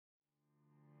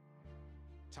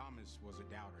Thomas was a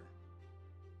doubter.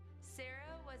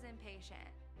 Sarah was impatient.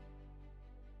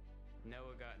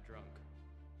 Noah got drunk.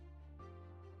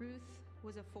 Ruth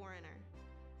was a foreigner.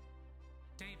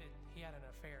 David, he had an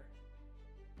affair.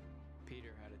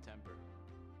 Peter had a temper.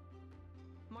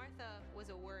 Martha was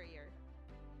a worrier.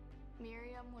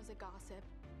 Miriam was a gossip.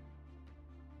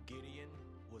 Gideon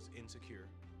was insecure.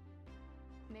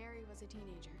 Mary was a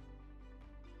teenager.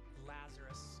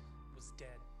 Lazarus was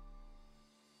dead.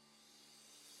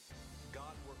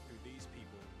 God worked through these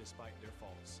people despite their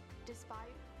faults.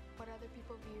 Despite what other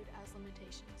people viewed as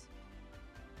limitations.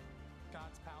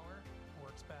 God's power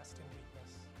works best in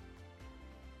weakness.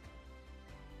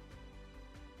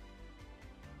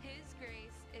 His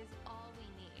grace is all we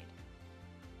need.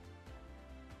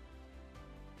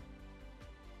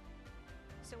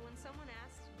 So when someone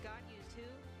asks, God used who?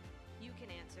 You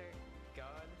can answer,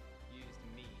 God used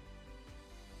me.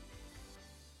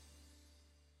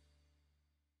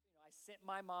 I sent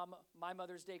my mom my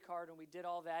Mother's Day card, and we did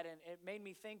all that, and it made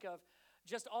me think of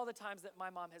just all the times that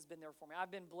my mom has been there for me. I've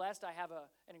been blessed. I have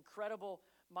an incredible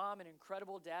mom and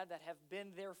incredible dad that have been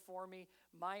there for me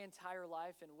my entire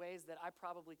life in ways that I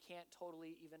probably can't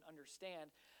totally even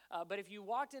understand. But if you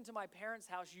walked into my parents'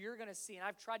 house, you're going to see, and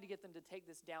I've tried to get them to take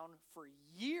this down for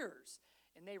years,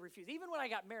 and they refuse. Even when I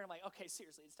got married, I'm like, okay,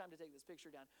 seriously, it's time to take this picture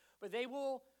down. But they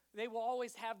will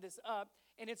always have this up,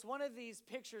 and it's one of these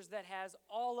pictures that has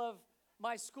all of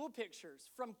my school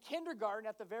pictures from kindergarten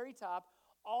at the very top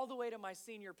all the way to my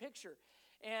senior picture.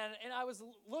 And I was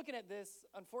looking at this,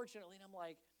 unfortunately, and I'm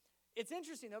like, it's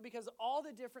interesting, though, because all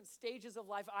the different stages of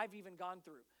life I've even gone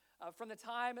through. From the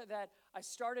time that I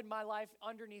started my life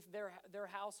underneath their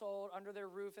household, under their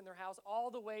roof in their house,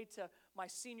 all the way to my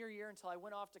senior year until I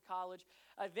went off to college.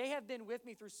 They have been with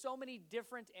me through so many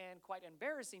different and quite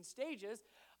embarrassing stages,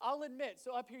 I'll admit.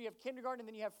 So up here you have kindergarten, and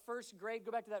then you have first grade.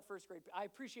 Go back to that first grade. I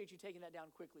appreciate you taking that down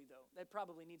quickly, though. That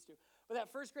probably needs to. But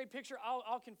that first grade picture,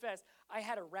 I'll confess, I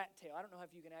had a rat tail. I don't know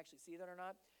if you can actually see that or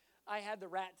not. I had the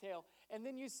rat tail. And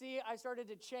then you see I started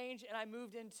to change, and I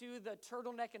moved into the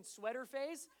turtleneck and sweater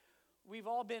phase. We've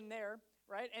all been there,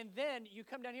 right? And then you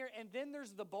come down here, and then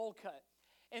there's the bowl cut.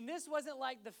 And this wasn't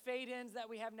like the fade ins that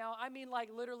we have now. I mean like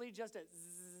literally just a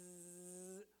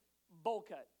zzz, bowl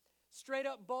cut. Straight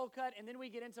up bowl cut. And then we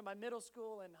get into my middle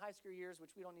school and high school years,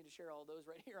 which we don't need to share all those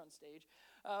right here on stage.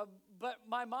 But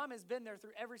my mom has been there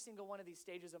through every single one of these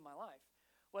stages of my life.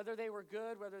 Whether they were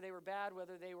good, whether they were bad,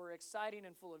 whether they were exciting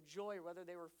and full of joy, whether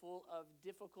they were full of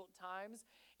difficult times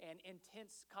and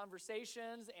intense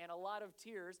conversations and a lot of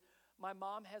tears, my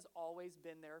mom has always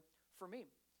been there for me.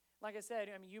 Like I said,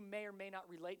 I mean, you may or may not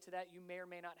relate to that. You may or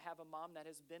may not have a mom that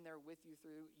has been there with you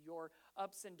through your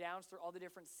ups and downs, through all the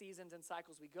different seasons and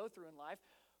cycles we go through in life.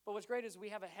 But what's great is we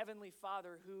have a heavenly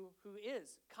Father who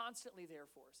is constantly there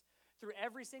for us. Through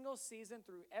every single season,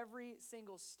 through every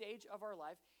single stage of our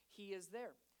life, he is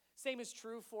there. Same is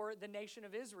true for the nation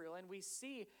of Israel. And we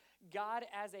see God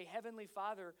as a heavenly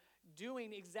Father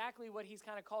doing exactly what he's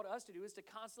kind of called us to do, is to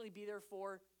constantly be there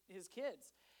for his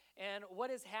kids. And what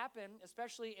has happened,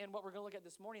 especially in what we're going to look at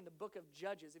this morning, the book of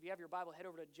Judges. If you have your Bible, head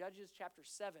over to Judges chapter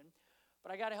 7.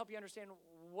 But I got to help you understand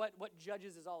what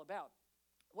Judges is all about.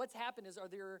 What's happened is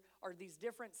there are these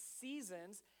different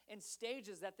seasons and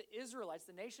stages that the Israelites,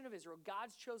 the nation of Israel,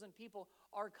 God's chosen people,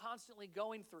 are constantly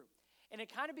going through. And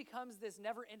it kind of becomes this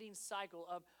never-ending cycle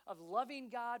of loving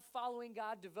God, following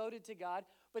God, devoted to God,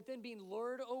 but then being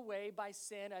lured away by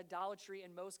sin, idolatry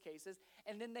in most cases,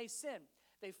 and then they sin.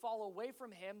 They fall away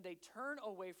from him, they turn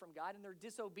away from God, and they're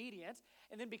disobedient.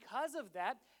 And then because of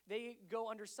that, they go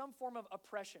under some form of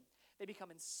oppression. They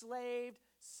become enslaved.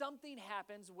 Something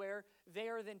happens where they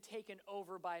are then taken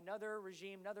over by another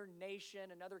regime, another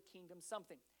nation, another kingdom,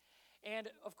 something. And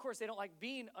of course, they don't like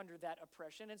being under that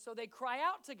oppression. And so they cry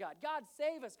out to God. God,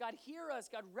 save us. God, hear us.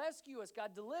 God, rescue us.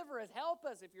 God, deliver us. Help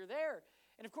us if you're there.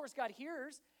 And of course, God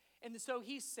hears. And so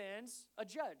he sends a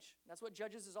judge. That's what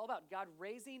Judges is all about. God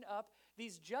raising up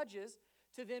these judges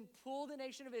to then pull the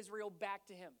nation of Israel back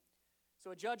to him. So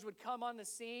a judge would come on the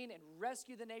scene and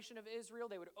rescue the nation of Israel.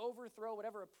 They would overthrow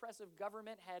whatever oppressive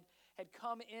government had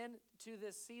come in to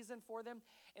this season for them.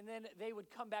 And then they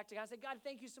would come back to God and say, God,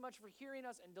 thank you so much for hearing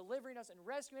us and delivering us and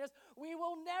rescuing us. We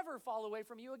will never fall away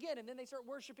from you again. And then they start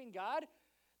worshiping God.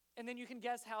 And then you can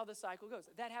guess how the cycle goes.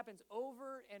 That happens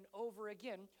over and over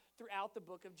again throughout the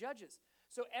book of Judges.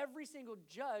 So every single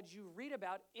judge you read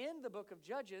about in the book of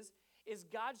Judges is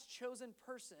God's chosen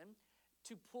person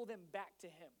to pull them back to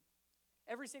him.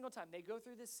 Every single time they go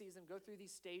through this season, go through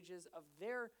these stages of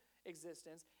their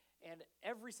existence, and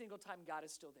every single time God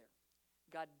is still there.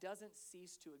 God doesn't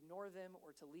cease to ignore them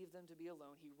or to leave them to be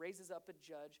alone. He raises up a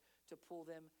judge to pull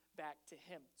them back to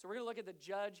him. So we're going to look at the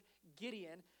judge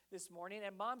Gideon this morning.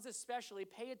 And moms especially,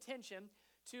 pay attention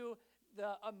to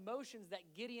the emotions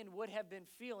that Gideon would have been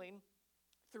feeling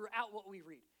throughout what we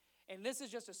read. And this is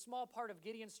just a small part of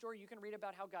Gideon's story. You can read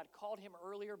about how God called him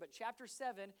earlier. But chapter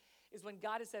 7 is when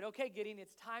God has said, okay, Gideon,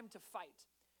 it's time to fight.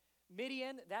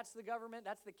 Midian, that's the government,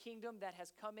 that's the kingdom that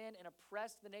has come in and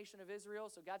oppressed the nation of Israel.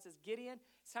 So God says, Gideon,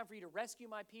 it's time for you to rescue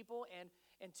my people and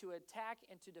to attack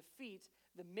and to defeat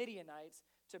the Midianites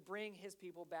to bring his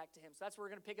people back to him. So that's where we're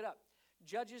going to pick it up.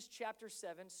 Judges chapter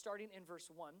 7, starting in verse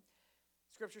 1.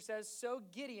 Scripture says, so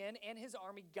Gideon and his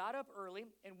army got up early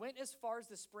and went as far as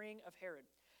the spring of Harod.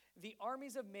 The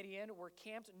armies of Midian were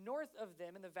camped north of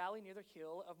them in the valley near the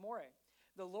hill of Moreh.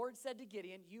 The Lord said to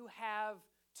Gideon, you have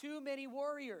too many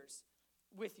warriors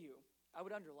with you. I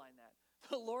would underline that.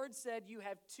 The Lord said, you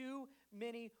have too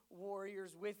many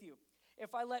warriors with you.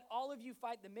 If I let all of you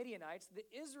fight the Midianites, the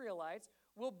Israelites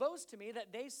will boast to me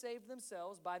that they saved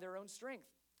themselves by their own strength.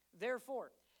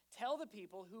 Therefore, tell the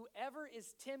people, whoever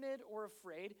is timid or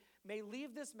afraid may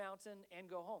leave this mountain and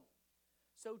go home.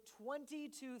 So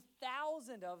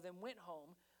 22,000 of them went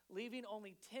home, leaving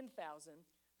only 10,000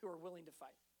 who are willing to fight.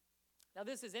 Now,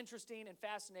 this is interesting and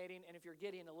fascinating, and if you're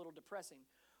Gideon, a little depressing,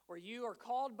 where you are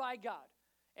called by God.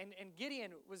 And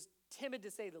Gideon was timid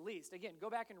to say the least. Again, go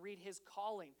back and read his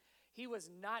calling. He was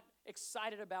not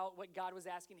excited about what God was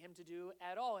asking him to do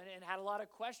at all, and had a lot of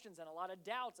questions and a lot of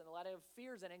doubts and a lot of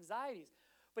fears and anxieties.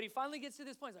 But he finally gets to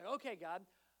this point. He's like, okay, God,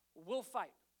 we'll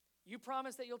fight. You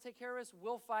promised that you'll take care of us.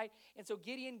 We'll fight. And so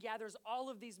Gideon gathers all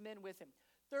of these men with him,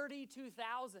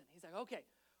 32,000. He's like, okay,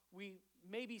 we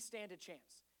maybe stand a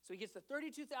chance. So he gets the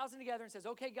 32,000 together and says,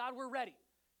 okay, God, we're ready.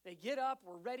 They get up,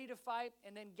 we're ready to fight.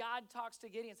 And then God talks to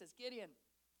Gideon and says, Gideon,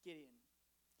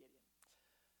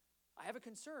 I have a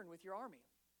concern with your army.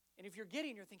 And if you're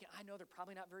Gideon, you're thinking, I know they're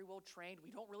probably not very well trained. We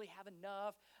don't really have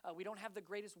enough. We don't have the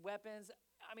greatest weapons.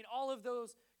 I mean, all of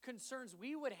those concerns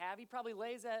we would have. He probably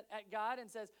lays at God and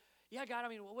says, yeah, God, I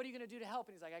mean, what are you going to do to help?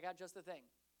 And he's like, I got just the thing.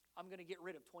 I'm going to get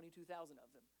rid of 22,000 of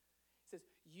them. He says,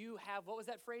 you have, what was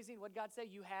that phrasing? What did God say?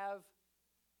 You have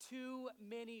too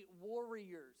many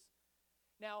warriors.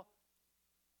 Now,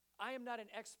 I am not an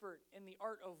expert in the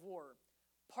art of war.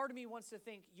 Part of me wants to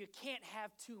think you can't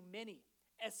have too many,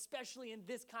 especially in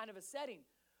this kind of a setting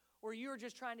where you're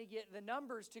just trying to get the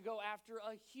numbers to go after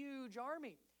a huge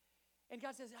army. And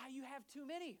God says, you have too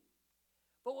many.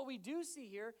 But what we do see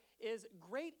here is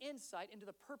great insight into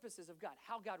the purposes of God,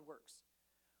 how God works.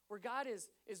 Where God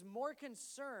is more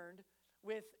concerned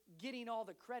with getting all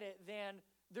the credit than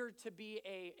there to be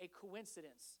a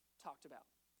coincidence talked about.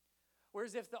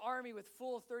 Whereas if the army with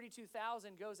full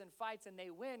 32,000 goes and fights and they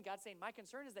win, God's saying, my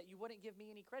concern is that you wouldn't give me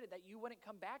any credit, that you wouldn't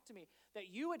come back to me, that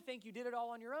you would think you did it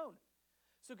all on your own.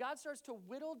 So God starts to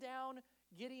whittle down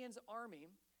Gideon's army,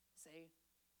 say,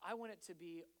 I want it to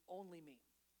be only me.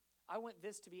 I want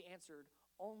this to be answered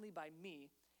only by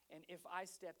me, and if I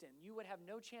stepped in. You would have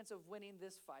no chance of winning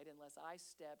this fight unless I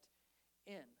stepped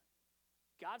in.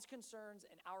 God's concerns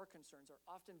and our concerns are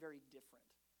often very different.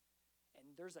 And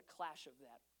there's a clash of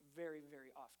that very,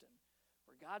 very often.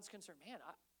 Where God's concerned, man,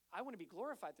 I want to be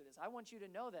glorified through this. I want you to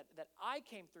know that I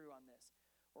came through on this.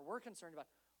 Where we're concerned about,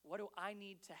 what do I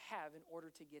need to have in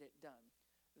order to get it done?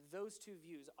 Those two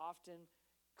views often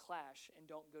clash and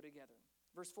don't go together.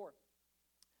 Verse 4.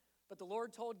 But the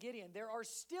Lord told Gideon, there are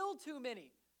still too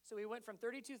many. So we went from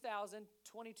 32,000,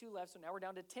 22 left, so now we're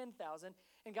down to 10,000.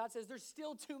 And God says, there's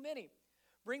still too many.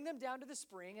 Bring them down to the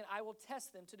spring, and I will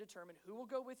test them to determine who will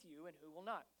go with you and who will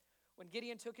not. When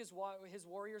Gideon took his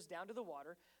warriors down to the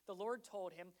water, the Lord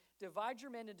told him, divide your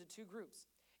men into two groups.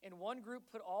 In one group,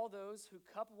 put all those who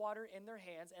cup water in their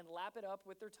hands and lap it up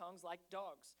with their tongues like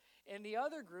dogs. In the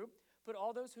other group, put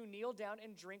all those who kneel down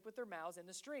and drink with their mouths in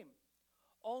the stream.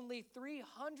 Only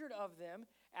 300 of them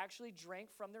actually drank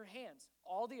from their hands.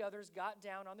 All the others got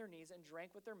down on their knees and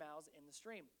drank with their mouths in the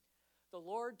stream. The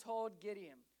Lord told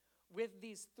Gideon, with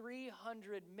these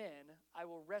 300 men, I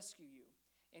will rescue you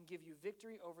and give you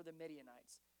victory over the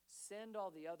Midianites. Send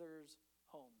all the others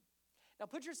home. Now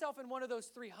put yourself in one of those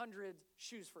 300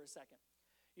 shoes for a second.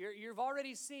 You've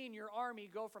already seen your army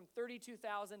go from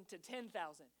 32,000 to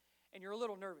 10,000, and you're a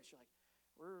little nervous. You're like,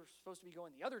 we're supposed to be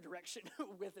going the other direction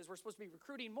with this. We're supposed to be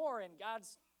recruiting more, and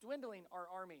God's dwindling our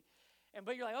army.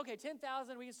 But you're like, okay,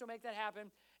 10,000, we can still make that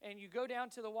happen. And you go down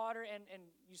to the water, and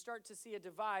you start to see a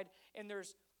divide, and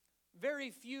there's very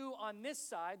few on this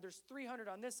side. There's 300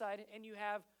 on this side, and you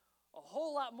have a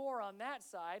whole lot more on that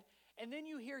side. And then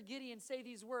you hear Gideon say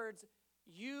these words,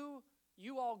 you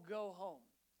all go home.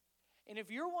 And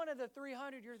if you're one of the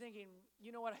 300, you're thinking,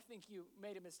 you know what, I think you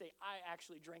made a mistake. I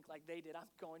actually drank like they did. I'm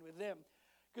going with them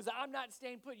because I'm not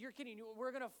staying put. You're kidding.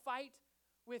 We're going to fight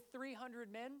with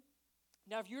 300 men.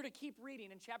 Now, if you're to keep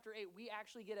reading in chapter 8, we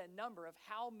actually get a number of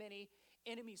how many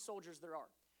enemy soldiers there are.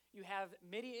 You have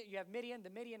Midian,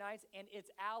 the Midianites, and its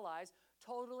allies,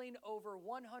 totaling over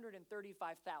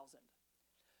 135,000.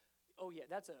 Oh, yeah,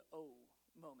 that's a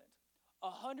moment.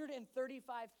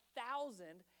 135,000,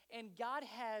 and God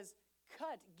has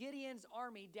cut Gideon's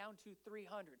army down to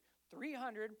 300.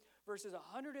 300 versus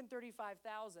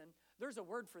 135,000, there's a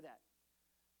word for that,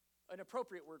 an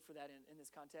appropriate word for that in this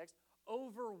context.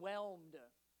 Overwhelmed.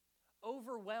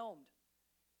 Overwhelmed.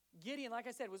 Gideon, like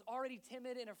I said, was already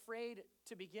timid and afraid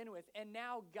to begin with, and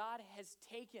now God has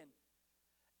taken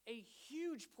a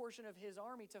huge portion of his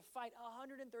army to fight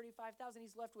 135,000.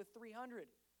 He's left with 300.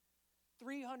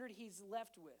 300 he's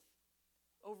left with.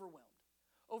 Overwhelmed.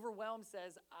 Overwhelmed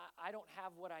says, I don't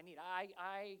have what I need.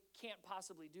 I can't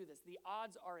possibly do this. The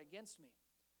odds are against me.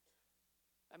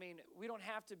 I mean, we don't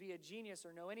have to be a genius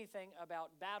or know anything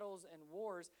about battles and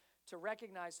wars to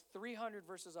recognize 300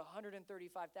 versus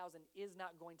 135,000 is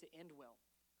not going to end well.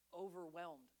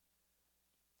 Overwhelmed.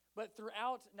 But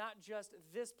throughout not just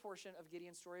this portion of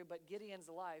Gideon's story, but Gideon's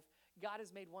life, God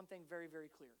has made one thing very, very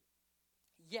clear.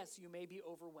 Yes, you may be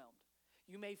overwhelmed.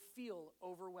 You may feel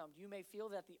overwhelmed. You may feel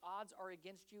that the odds are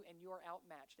against you and you are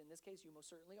outmatched. In this case, you most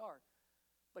certainly are.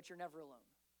 But you're never alone.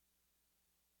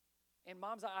 And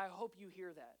moms, I hope you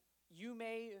hear that. You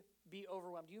may be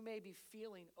overwhelmed. You may be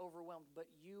feeling overwhelmed, but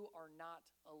you are not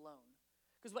alone.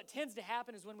 Because what tends to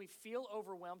happen is when we feel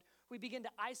overwhelmed, we begin to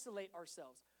isolate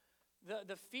ourselves.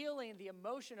 The feeling, the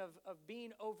emotion of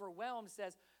being overwhelmed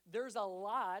says, there's a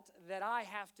lot that I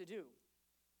have to do.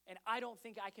 And I don't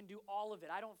think I can do all of it.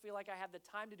 I don't feel like I have the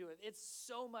time to do it. It's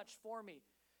so much for me.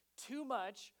 Too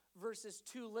much versus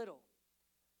too little.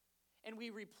 And we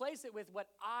replace it with what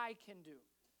I can do.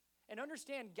 And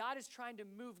understand, God is trying to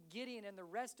move Gideon and the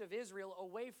rest of Israel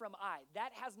away from I.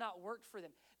 That has not worked for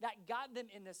them. That got them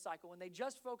in this cycle. When they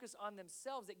just focus on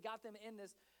themselves, it got them in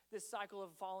this cycle of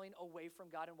falling away from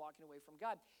God and walking away from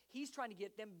God. He's trying to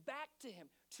get them back to him,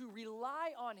 to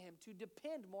rely on him, to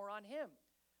depend more on him.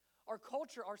 Our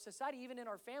culture, our society, even in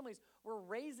our families, we're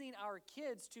raising our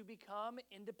kids to become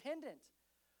independent.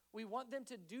 We want them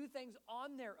to do things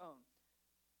on their own.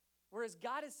 Whereas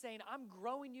God is saying, I'm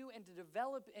growing you and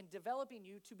developing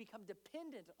you to become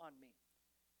dependent on me.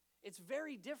 It's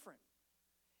very different.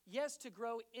 Yes, to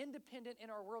grow independent in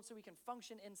our world so we can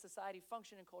function in society,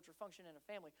 function in culture, function in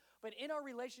a family. But in our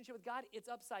relationship with God, it's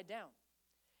upside down.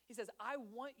 He says, I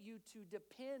want you to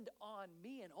depend on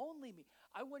me and only me.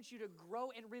 I want you to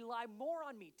grow and rely more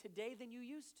on me today than you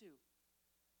used to.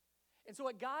 And so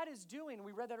what God is doing,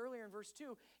 we read that earlier in verse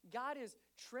 2, God is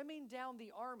trimming down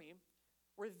the army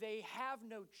where they have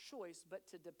no choice but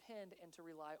to depend and to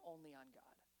rely only on God.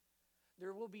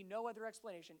 There will be no other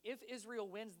explanation. If Israel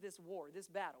wins this war, this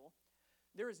battle,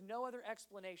 there is no other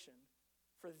explanation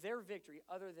for their victory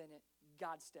other than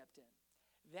God stepped in.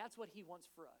 That's what he wants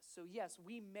for us. So yes,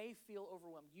 we may feel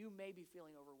overwhelmed. You may be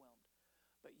feeling overwhelmed,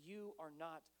 but you are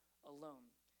not alone.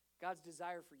 God's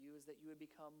desire for you is that you would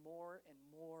become more and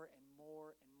more and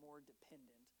more and more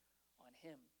dependent on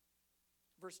him.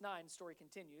 Verse 9, story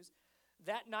continues.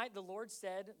 That night the Lord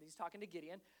said, he's talking to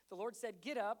Gideon, the Lord said,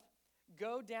 get up,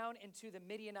 go down into the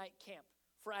Midianite camp,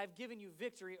 for I have given you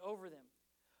victory over them.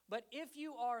 But if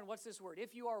you are, and what's this word?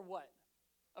 If you are what?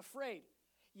 Afraid.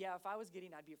 Yeah, if I was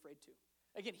Gideon, I'd be afraid too.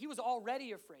 Again, he was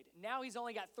already afraid. Now he's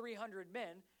only got 300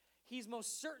 men. He's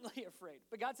most certainly afraid.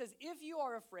 But God says, if you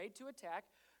are afraid to attack,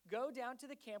 go down to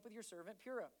the camp with your servant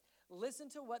Purah. Listen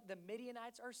to what the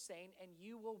Midianites are saying, and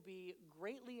you will be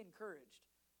greatly encouraged.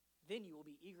 Then you will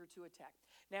be eager to attack.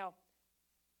 Now,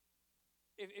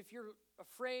 if you're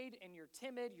afraid and you're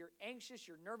timid, you're anxious,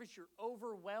 you're nervous, you're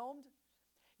overwhelmed,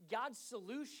 God's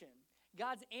solution,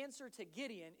 God's answer to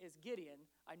Gideon is, Gideon,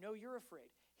 I know you're afraid.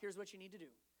 Here's what you need to do.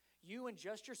 You and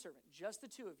just your servant, just the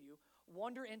two of you,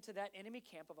 wander into that enemy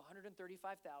camp of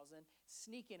 135,000,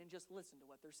 sneak in and just listen to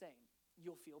what they're saying.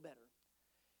 You'll feel better.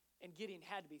 And Gideon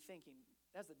had to be thinking,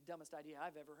 that's the dumbest idea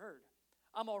I've ever heard.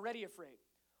 I'm already afraid.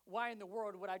 Why in the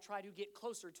world would I try to get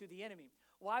closer to the enemy?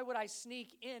 Why would I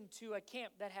sneak into a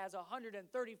camp that has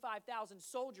 135,000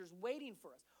 soldiers waiting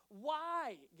for us?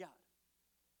 Why, God?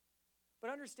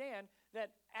 But understand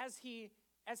that as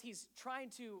he's trying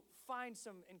to find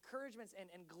some encouragements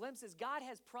and glimpses, God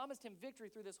has promised him victory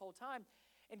through this whole time.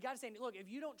 And God is saying, look, if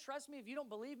you don't trust me, if you don't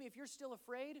believe me, if you're still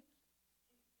afraid,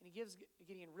 and he gives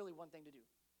Gideon really one thing to do.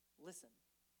 Listen.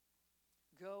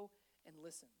 Go and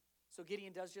listen. So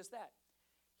Gideon does just that.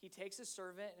 he takes his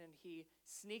servant and he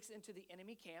sneaks into the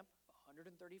enemy camp,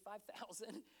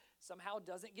 135,000, somehow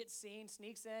doesn't get seen,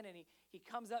 sneaks in, and he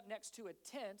comes up next to a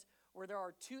tent where there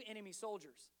are 2 enemy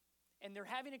soldiers. And they're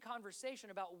having a conversation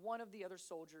about one of the other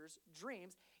soldiers'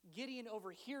 dreams. Gideon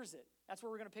overhears it. That's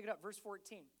where we're going to pick it up, verse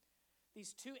 14.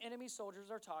 These 2 enemy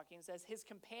soldiers are talking. It says, his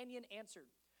companion answered,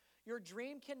 your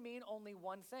dream can mean only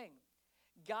one thing.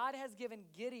 God has given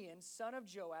Gideon, son of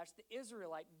Joash, the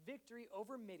Israelite, victory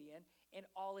over Midian and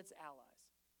all its allies.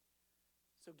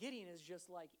 So Gideon is just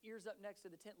like ears up next to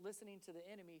the tent, listening to the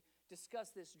enemy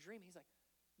discuss this dream. He's like,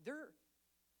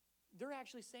 they're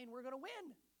actually saying we're going to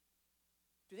win.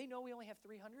 Do they know we only have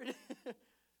 300?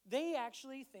 They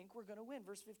actually think we're going to win.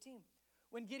 Verse 15.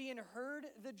 When Gideon heard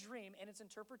the dream and its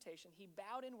interpretation, he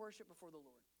bowed in worship before the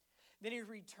Lord. Then he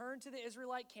returned to the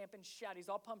Israelite camp and shouted, he's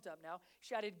all pumped up now,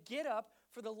 shouted, get up,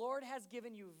 for the Lord has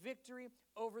given you victory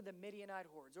over the Midianite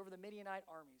hordes, over the Midianite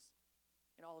armies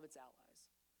and all of its allies.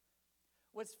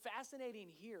 What's fascinating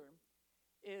here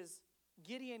is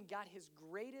Gideon got his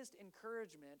greatest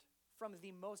encouragement from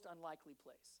the most unlikely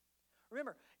place.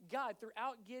 Remember, God,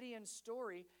 throughout Gideon's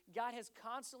story, God has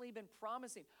constantly been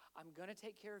promising, I'm going to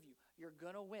take care of you. You're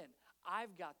going to win.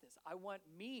 I've got this. I want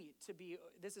me to be,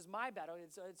 this is my battle.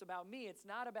 It's about me. It's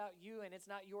not about you, and it's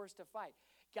not yours to fight.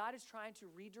 God is trying to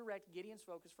redirect Gideon's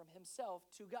focus from himself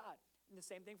to God. And the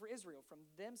same thing for Israel, from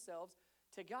themselves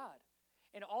to God.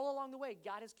 And all along the way,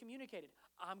 God has communicated,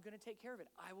 I'm going to take care of it.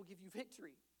 I will give you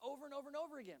victory over and over and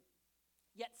over again.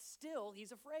 Yet still,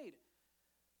 he's afraid.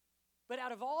 But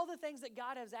out of all the things that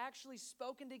God has actually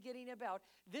spoken to Gideon about,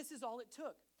 this is all it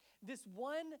took. This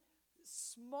one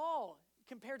small,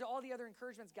 compared to all the other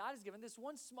encouragements God has given, this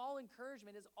one small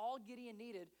encouragement is all Gideon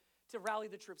needed to rally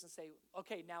the troops and say,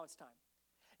 okay, now it's time.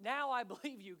 Now I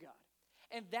believe you, God.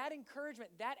 And that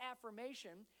encouragement, that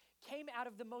affirmation came out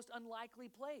of the most unlikely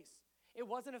place. It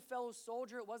wasn't a fellow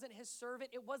soldier. It wasn't his servant.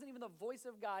 It wasn't even the voice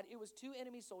of God. It was 2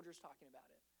 enemy soldiers talking about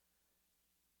it.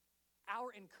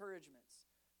 Our encouragements,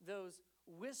 those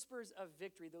whispers of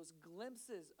victory, those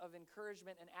glimpses of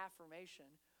encouragement and affirmation,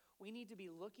 we need to be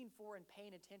looking for and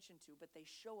paying attention to, but they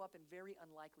show up in very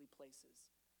unlikely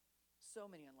places. So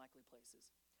many unlikely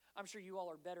places. I'm sure you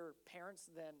all are better parents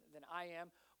than I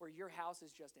am, where your house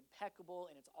is just impeccable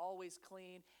and it's always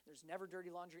clean. There's never dirty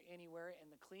laundry anywhere,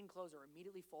 and the clean clothes are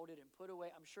immediately folded and put away.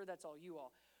 I'm sure that's all you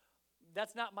all.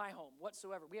 That's not my home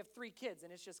whatsoever. We have 3 kids,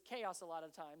 and it's just chaos a lot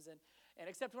of times. And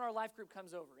except when our life group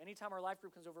comes over. Anytime our life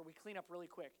group comes over, we clean up really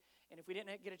quick. And if we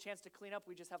didn't get a chance to clean up,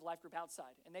 we just have life group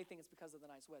outside. And they think it's because of the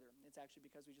nice weather. It's actually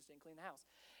because we just didn't clean the house.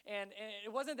 And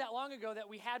it wasn't that long ago that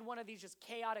we had one of these just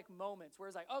chaotic moments where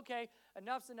it's like, okay,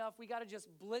 enough's enough. We got to just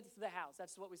blitz the house.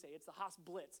 That's what we say. It's the Haas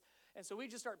Blitz. And so we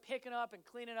just start picking up and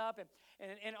cleaning up.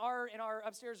 And in our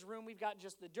upstairs room, we've got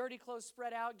just the dirty clothes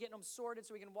spread out, getting them sorted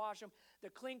so we can wash them. The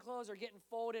clean clothes are getting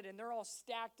folded, and they're all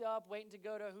stacked up, waiting to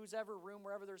go to whoever room,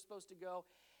 wherever they're supposed to go.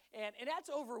 And that's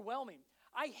overwhelming.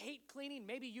 I hate cleaning.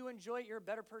 Maybe you enjoy it. You're a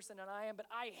better person than I am, but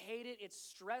I hate it. It's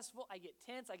stressful. I get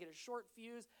tense. I get a short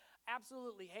fuse.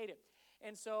 Absolutely hate it.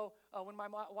 And so when my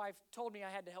wife told me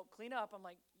I had to help clean up, I'm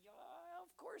like, yeah,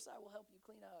 of course I will help you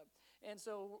clean up. And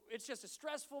so it's just a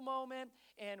stressful moment,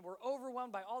 and we're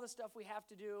overwhelmed by all the stuff we have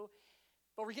to do,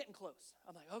 but we're getting close.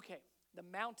 I'm like, okay, the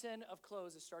mountain of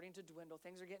clothes is starting to dwindle.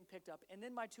 Things are getting picked up. And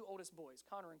then my 2 oldest boys,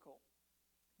 Connor and Cole,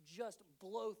 just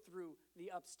blow through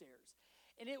the upstairs.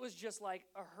 And it was just like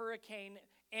a hurricane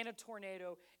and a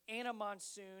tornado and a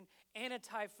monsoon and a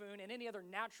typhoon and any other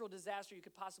natural disaster you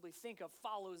could possibly think of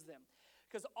follows them.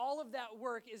 Because all of that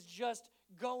work is just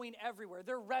going everywhere.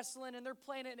 They're wrestling and they're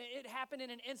playing it, and it happened in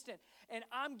an instant. And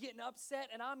I'm getting upset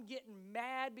and I'm getting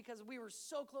mad because we were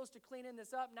so close to cleaning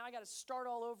this up. Now I got to start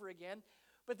all over again.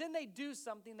 But then they do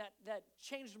something that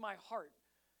changed my heart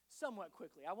somewhat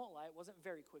quickly. I won't lie, it wasn't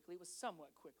very quickly. It was somewhat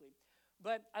quickly.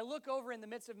 But I look over in the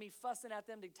midst of me fussing at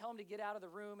them to tell them to get out of the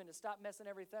room and to stop messing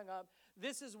everything up.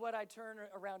 This is what I turn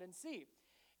around and see.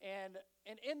 And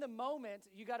in the moment,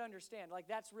 you got to understand, like,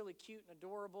 that's really cute and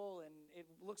adorable, and it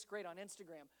looks great on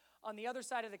Instagram. On the other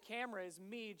side of the camera is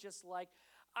me just like,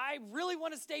 I really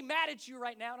want to stay mad at you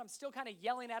right now, and I'm still kind of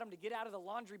yelling at them to get out of the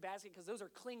laundry basket because those are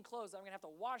clean clothes I'm going to have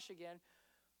to wash again.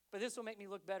 But this will make me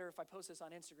look better if I post this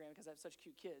on Instagram because I have such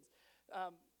cute kids.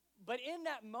 But in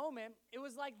that moment, it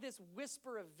was like this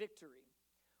whisper of victory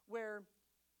where,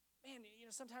 man,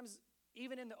 sometimes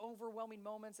even in the overwhelming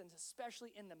moments and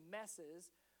especially in the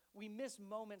messes, we miss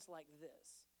moments like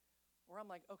this where I'm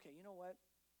like, okay, you know what?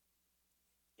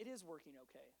 It is working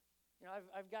okay.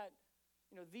 I've got,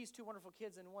 these 2 wonderful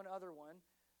kids and one other one.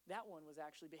 That one was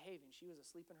actually behaving. She was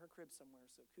asleep in her crib somewhere,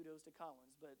 so kudos to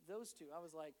Collins. But those 2, I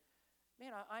was like,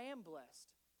 man, I am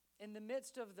blessed. in the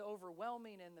midst of the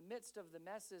overwhelming, in the midst of the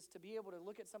messes, to be able to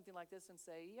look at something like this and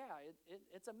say, yeah,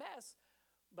 it's a mess,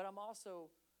 but I'm also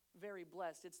very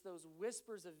blessed. It's those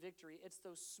whispers of victory. It's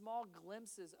those small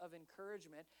glimpses of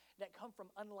encouragement that come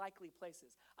from unlikely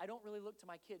places. I don't really look to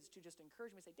my kids to just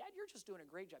encourage me and say, Dad, you're just doing a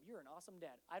great job. You're an awesome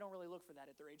dad. I don't really look for that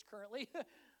at their age currently.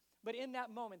 But in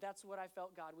that moment, that's what I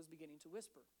felt God was beginning to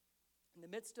whisper. In the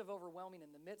midst of overwhelming,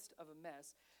 in the midst of a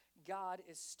mess, God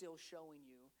is still showing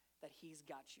you that he's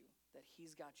got you, that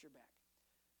he's got your back.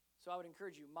 So I would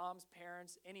encourage you, moms,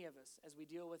 parents, any of us, as we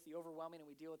deal with the overwhelming and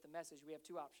we deal with the message, we have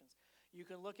two options. You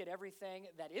can look at everything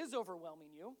that is overwhelming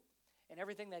you and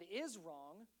everything that is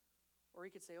wrong, or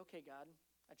you could say, okay, God,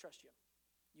 I trust you.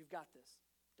 You've got this.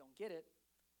 Don't get it,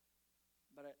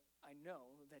 but I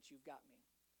know that you've got me.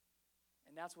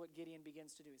 And that's what Gideon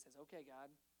begins to do. He says, okay, God,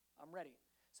 I'm ready.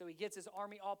 So he gets his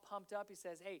army all pumped up. He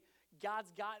says, hey,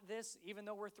 God's got this, even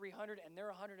though we're 300 and they're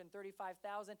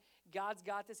 135,000. God's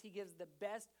got this. He gives the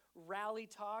best rally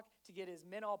talk to get his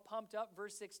men all pumped up.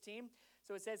 Verse 16.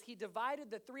 So it says, he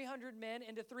divided the 300 men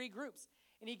into three groups.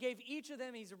 And he gave each of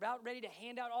them, he's about ready to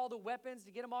hand out all the weapons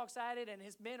to get them all excited. And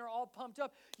his men are all pumped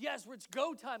up. Yes, it's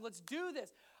go time. Let's do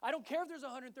this. I don't care if there's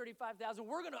 135,000.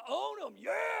 We're going to own them.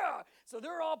 Yeah. So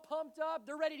they're all pumped up.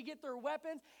 They're ready to get their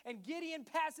weapons. And Gideon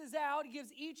passes out. He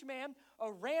gives each man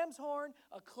a ram's horn,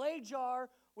 a clay jar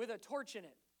with a torch in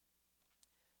it.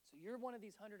 So you're one of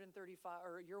these 135,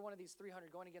 or you're one of these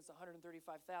 300 going against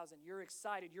 135,000. You're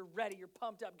excited. You're ready. You're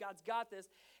pumped up. God's got this.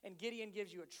 And Gideon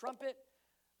gives you a trumpet,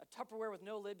 a Tupperware with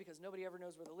no lid because nobody ever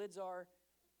knows where the lids are,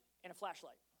 and a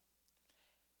flashlight.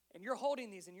 And you're holding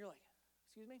these and you're like,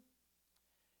 excuse me?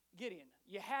 Gideon,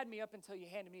 you had me up until you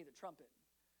handed me the trumpet.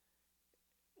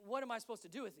 What am I supposed to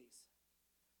do with these?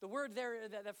 The word there,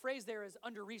 the phrase there is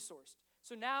under-resourced.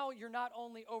 So now you're not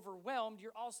only overwhelmed,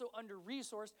 you're also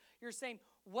under-resourced. You're saying,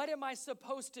 what am I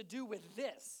supposed to do with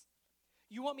this?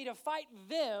 You want me to fight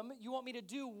them? You want me to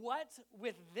do what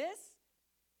with this?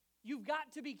 You've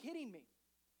got to be kidding me.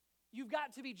 You've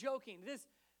got to be joking.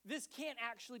 This can't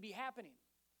actually be happening.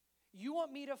 You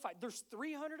want me to fight. There's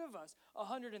 300 of us,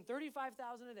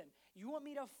 135,000 of them. You want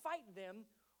me to fight them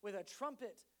with a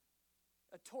trumpet,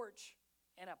 a torch,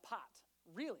 and a pot.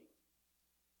 Really?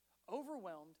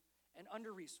 Overwhelmed and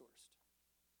under-resourced.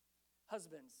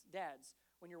 Husbands, dads,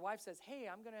 when your wife says, hey,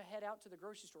 I'm going to head out to the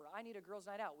grocery store. I need a girls'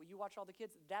 night out. Will you watch all the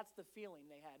kids? That's the feeling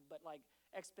they had, but like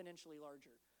exponentially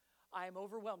larger. I am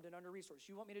overwhelmed and under-resourced.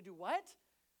 You want me to do what?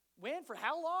 When? For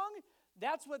how long?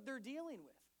 That's what they're dealing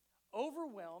with.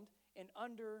 Overwhelmed and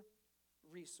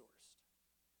under-resourced.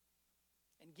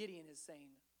 And Gideon is saying,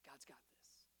 God's got this.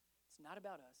 It's not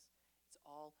about us. It's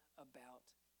all about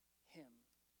him.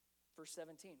 Verse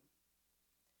 17.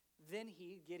 Then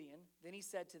he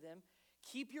said to them,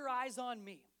 keep your eyes on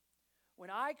me. When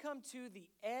I come to the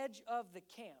edge of the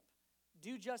camp,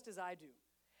 do just as I do.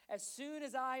 As soon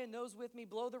as I and those with me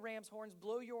blow the ram's horns,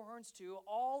 blow your horns too,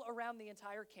 all around the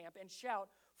entire camp, and shout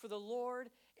for the Lord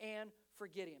and for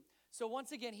Gideon. So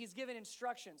once again, he's given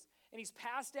instructions, and he's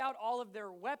passed out all of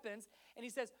their weapons, and he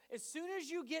says, as soon as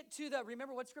you get to the,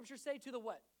 remember what scriptures say, to the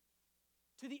what?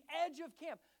 To the edge of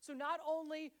camp. So not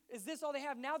only is this all they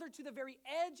have, now they're to the very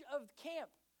edge of camp.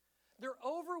 They're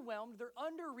overwhelmed, they're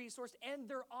under-resourced, and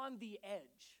they're on the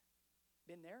edge.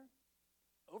 Been there?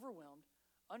 Overwhelmed,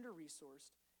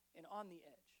 under-resourced, and on the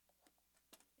edge.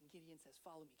 And Gideon says,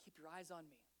 follow me, keep your eyes on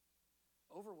me.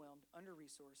 Overwhelmed,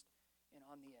 under-resourced, and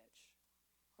on the edge.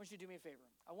 I want you to do me a favor.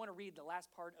 I want to read the last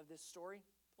part of this story,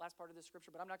 last part of this scripture,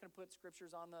 but I'm not going to put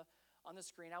scriptures on the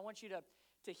screen. I want you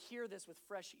to hear this with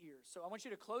fresh ears. So I want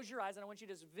you to close your eyes, and I want you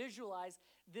to visualize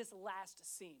this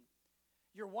last scene.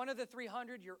 You're one of the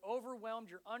 300. You're overwhelmed.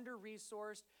 You're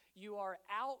under-resourced. You are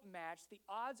outmatched. The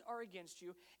odds are against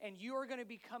you, and you are going to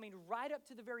be coming right up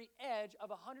to the very edge of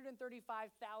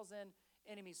 135,000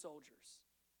 enemy soldiers.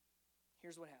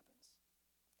 Here's what happens.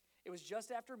 It was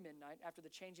just after midnight, after the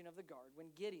changing of the guard, when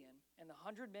Gideon and the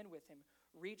 100 men with him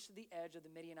reached the edge of the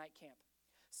Midianite camp.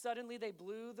 Suddenly they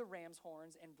blew the ram's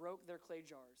horns and broke their clay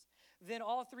jars. Then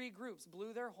all three groups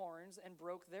blew their horns and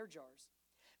broke their jars.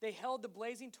 They held the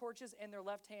blazing torches in their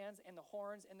left hands and the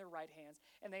horns in their right hands,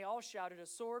 and they all shouted, a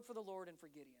sword for the Lord and for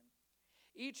Gideon.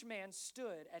 Each man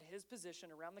stood at his position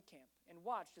around the camp and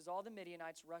watched as all the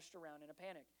Midianites rushed around in a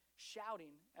panic,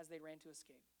 shouting as they ran to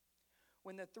escape.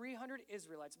 When the 300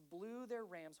 Israelites blew their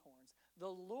ram's horns, the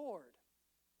Lord,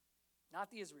 not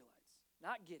the Israelites,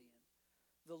 not Gideon,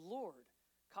 the Lord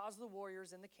caused the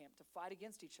warriors in the camp to fight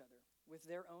against each other with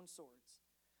their own swords.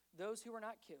 Those who were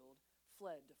not killed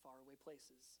fled to faraway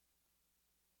places.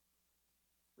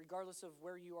 Regardless of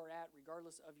where you are at,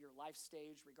 regardless of your life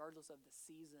stage, regardless of the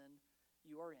season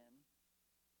you are in,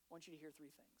 want you to hear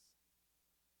three things.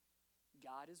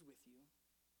 God is with you.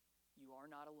 You are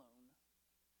not alone.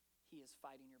 He is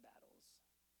fighting your battles.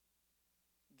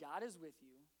 God is with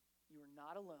you. You are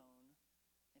not alone,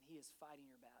 and he is fighting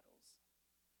your battles.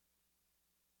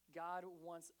 God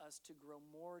wants us to grow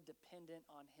more dependent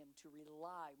on him, to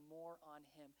rely more on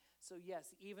him. So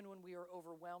yes, even when we are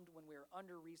overwhelmed, when we are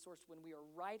under-resourced, when we are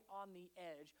right on the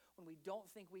edge, when we don't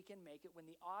think we can make it, when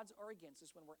the odds are against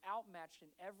us, when we're outmatched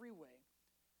in every way,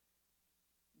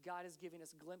 God is giving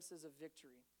us glimpses of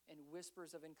victory and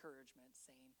whispers of encouragement,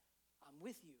 saying, I'm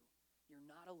with you. You're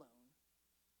not alone.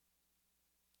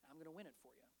 I'm going to win it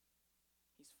for you.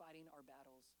 He's fighting our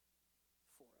battles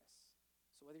for us.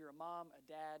 So whether you're a mom, a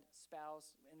dad,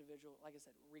 spouse, individual, like I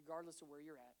said, regardless of where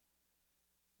you're at,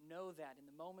 know that in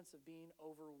the moments of being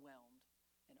overwhelmed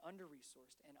and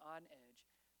under-resourced and on edge,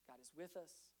 God is with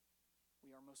us.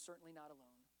 We are most certainly not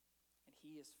alone, and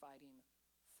he is fighting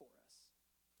for us.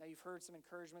 Now, you've heard some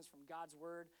encouragements from God's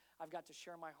word. I've got to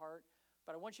share my heart,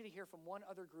 but I want you to hear from one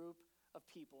other group of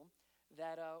people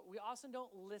that we often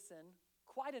don't listen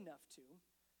quite enough to,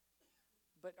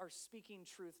 but are speaking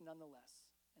truth nonetheless.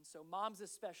 And so moms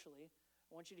especially,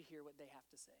 I want you to hear what they have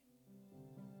to say.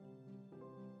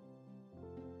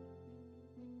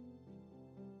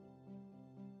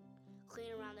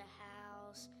 Clean around the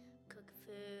house, cook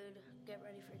food, get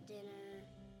ready for dinner.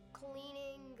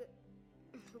 Cleaning,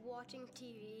 watching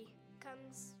TV.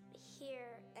 Comes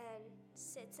here and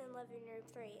sits in living room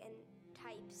 3 and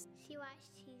types. She watches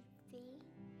TV.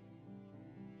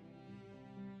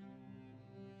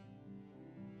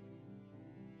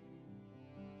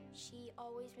 She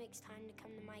always makes time to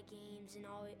come to my games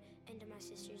and to my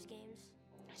sister's games.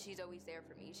 She's always there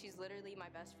for me. She's literally my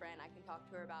best friend. I can talk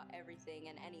to her about everything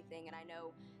and anything, and I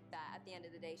know that at the end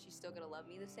of the day, she's still gonna love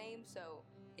me the same. So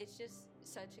it's just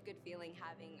such a good feeling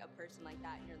having a person like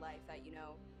that in your life that you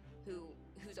know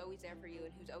who's always there for you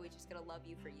and who's always just gonna love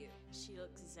you for you. She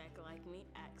looks exactly like me,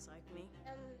 acts like me.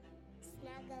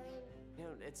 Snuggling. You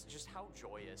know, it's just how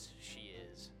joyous she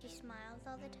is. She smiles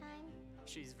all the time.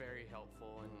 She's very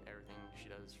helpful in everything she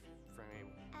does for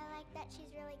me. I like that she's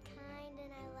really kind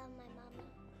and I love my mama.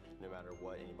 No matter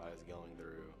what anybody's going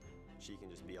through, she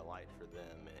can just be a light for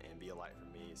them and be a light for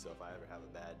me. So if I ever have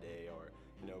a bad day or,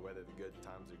 whether the good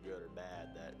times are good or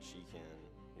bad, that she can,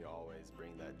 always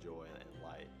bring that joy and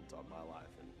light into my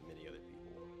life and many other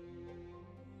people.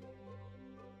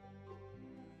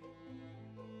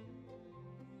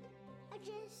 I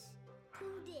just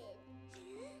hooted.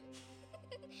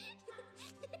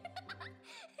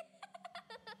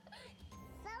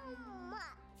 So much.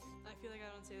 I feel like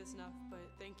I don't say this enough, but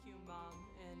thank you, Mom,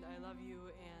 and I love you,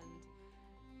 and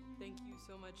thank you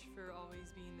so much for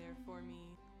always being there for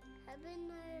me. I've been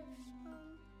nervous,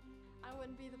 Mom. I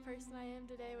wouldn't be the person I am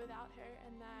today without her,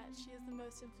 and that she is the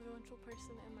most influential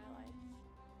person in my life.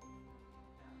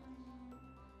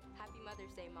 Happy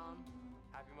Mother's Day, Mom.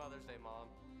 Happy Mother's Day, Mom.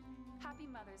 Happy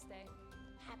Mother's Day.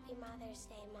 Happy Mother's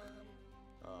Day, Mom.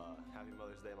 Happy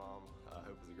Mother's Day, Mom. I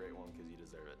hope it's a great one because you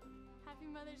deserve it. Happy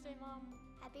Mother's Day, Mom.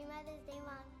 Happy Mother's Day,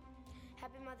 Mom.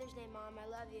 Happy Mother's Day, Mom. I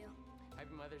love you.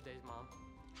 Happy Mother's Day, Mom.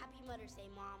 Happy Mother's Day,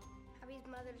 Mom. Happy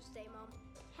Mother's Day, Mom.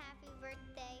 Happy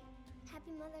birthday.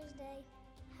 Happy Mother's Day.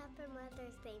 Happy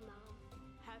Mother's Day, Mom.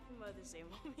 Happy Mother's Day,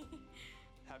 Mommy.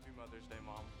 Happy Mother's Day,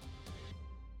 Mom.